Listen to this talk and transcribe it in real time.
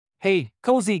Hey,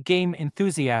 cozy game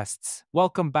enthusiasts!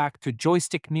 Welcome back to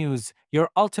Joystick News, your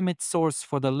ultimate source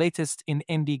for the latest in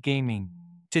indie gaming.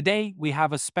 Today, we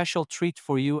have a special treat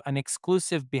for you, an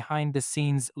exclusive behind the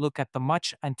scenes look at the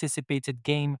much anticipated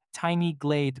game Tiny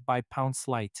Glade by Pounce.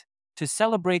 To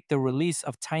celebrate the release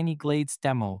of Tiny Glade's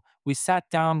demo, we sat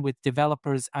down with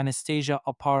developers Anastasia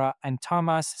Opara and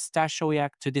Tomas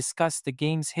Stashoyak to discuss the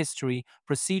game's history,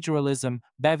 proceduralism,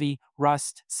 Bevy,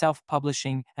 Rust,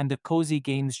 self-publishing, and the cozy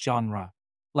games genre.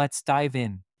 Let's dive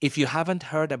in. If you haven't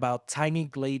heard about Tiny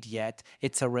Glade yet,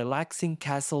 it's a relaxing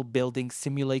castle building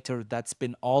simulator that's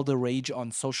been all the rage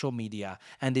on social media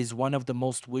and is one of the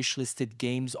most wishlisted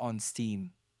games on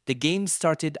Steam. The game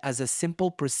started as a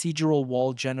simple procedural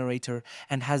wall generator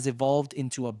and has evolved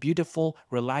into a beautiful,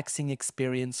 relaxing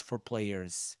experience for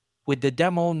players. With the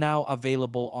demo now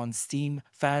available on Steam,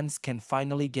 fans can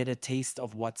finally get a taste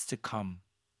of what's to come.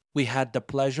 We had the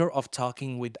pleasure of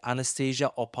talking with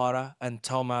Anastasia Opara and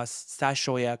Tomas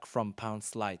Stashoyak from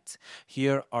Pounce.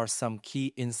 Here are some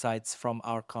key insights from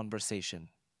our conversation.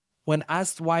 When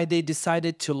asked why they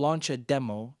decided to launch a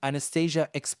demo, Anastasia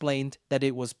explained that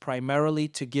it was primarily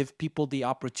to give people the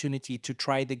opportunity to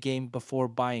try the game before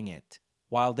buying it.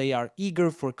 While they are eager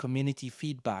for community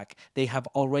feedback, they have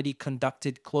already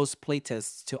conducted close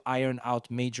playtests to iron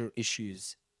out major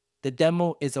issues. The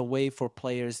demo is a way for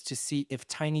players to see if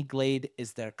Tiny Glade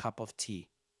is their cup of tea.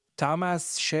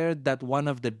 Thomas shared that one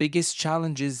of the biggest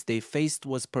challenges they faced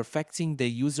was perfecting the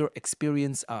user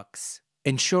experience UX.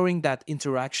 Ensuring that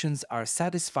interactions are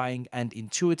satisfying and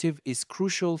intuitive is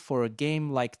crucial for a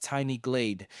game like Tiny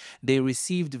Glade. They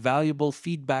received valuable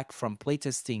feedback from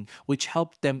playtesting, which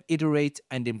helped them iterate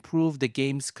and improve the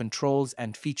game's controls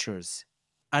and features.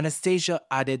 Anastasia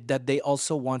added that they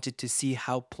also wanted to see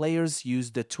how players use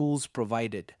the tools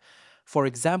provided. For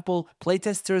example,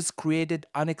 playtesters created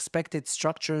unexpected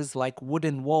structures like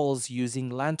wooden walls using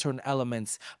lantern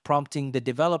elements, prompting the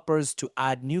developers to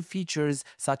add new features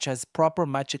such as proper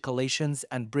machicolations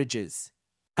and bridges.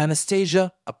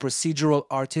 Anastasia, a procedural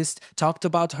artist, talked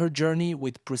about her journey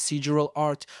with procedural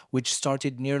art, which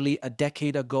started nearly a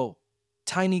decade ago.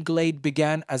 Tiny Glade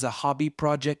began as a hobby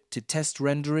project to test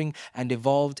rendering and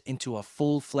evolved into a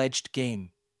full-fledged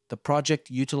game. The project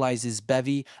utilizes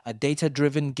Bevy, a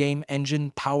data-driven game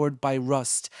engine powered by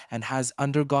Rust, and has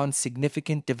undergone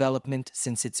significant development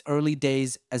since its early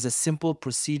days as a simple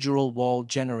procedural wall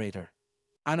generator.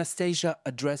 Anastasia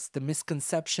addressed the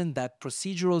misconception that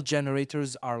procedural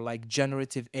generators are like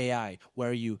generative AI,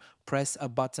 where you press a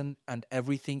button and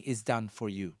everything is done for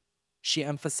you. She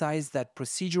emphasized that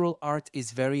procedural art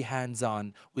is very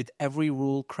hands-on, with every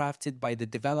rule crafted by the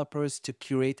developers to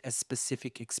curate a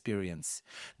specific experience.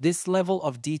 This level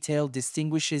of detail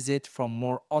distinguishes it from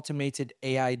more automated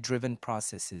AI-driven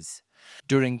processes.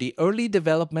 During the early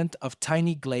development of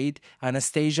Tiny Glade,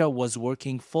 Anastasia was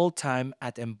working full-time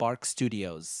at Embark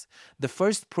Studios. The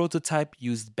first prototype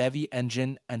used Bevy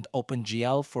Engine and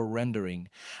OpenGL for rendering.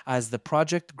 As the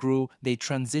project grew, they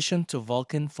transitioned to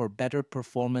Vulkan for better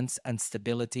performance and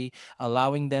stability,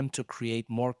 allowing them to create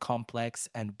more complex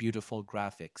and beautiful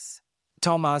graphics.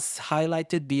 Thomas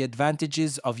highlighted the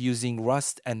advantages of using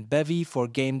Rust and Bevy for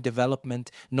game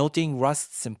development, noting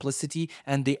Rust's simplicity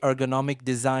and the ergonomic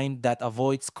design that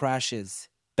avoids crashes.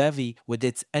 Bevy, with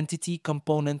its Entity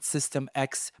Component System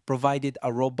X, provided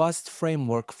a robust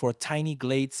framework for Tiny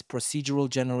Glade's procedural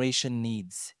generation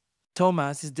needs.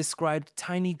 Thomas has described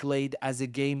Tiny Glade as a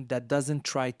game that doesn't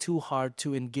try too hard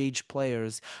to engage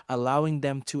players, allowing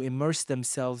them to immerse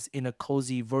themselves in a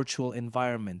cozy virtual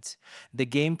environment. The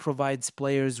game provides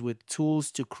players with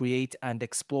tools to create and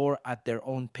explore at their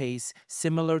own pace,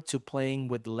 similar to playing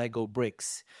with Lego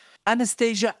bricks.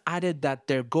 Anastasia added that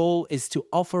their goal is to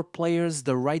offer players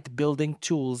the right building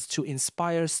tools to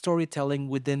inspire storytelling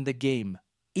within the game.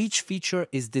 Each feature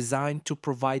is designed to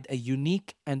provide a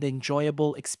unique and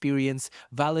enjoyable experience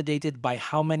validated by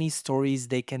how many stories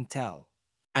they can tell.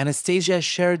 Anastasia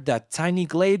shared that Tiny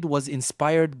Glade was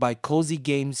inspired by cozy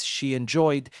games she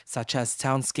enjoyed, such as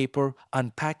Townscaper,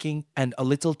 Unpacking, and A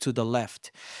Little to the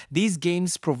Left. These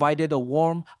games provided a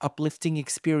warm, uplifting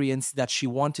experience that she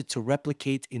wanted to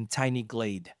replicate in Tiny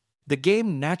Glade. The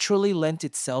game naturally lent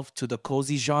itself to the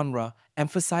cozy genre,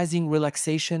 emphasizing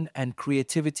relaxation and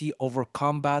creativity over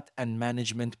combat and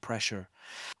management pressure.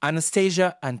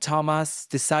 Anastasia and Thomas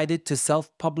decided to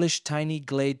self-publish Tiny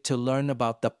Glade to learn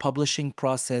about the publishing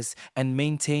process and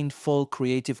maintain full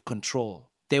creative control.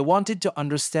 They wanted to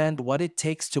understand what it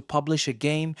takes to publish a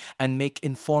game and make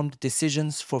informed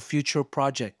decisions for future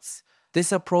projects.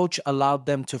 This approach allowed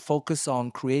them to focus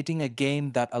on creating a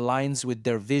game that aligns with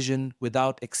their vision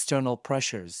without external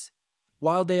pressures.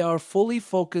 While they are fully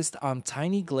focused on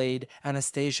Tiny Glade,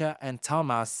 Anastasia and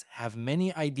Thomas have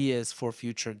many ideas for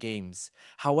future games.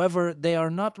 However, they are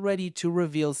not ready to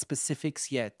reveal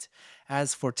specifics yet.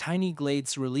 As for Tiny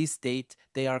Glade's release date,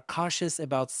 they are cautious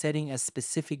about setting a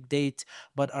specific date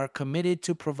but are committed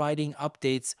to providing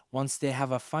updates once they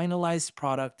have a finalized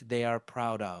product they are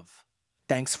proud of.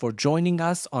 Thanks for joining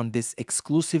us on this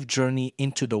exclusive journey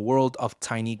into the world of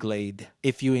Tiny Glade.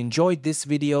 If you enjoyed this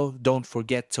video, don't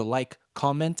forget to like,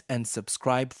 comment, and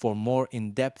subscribe for more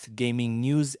in-depth gaming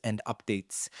news and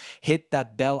updates. Hit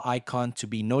that bell icon to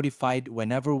be notified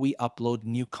whenever we upload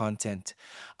new content.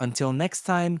 Until next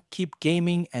time, keep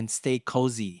gaming and stay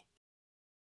cozy.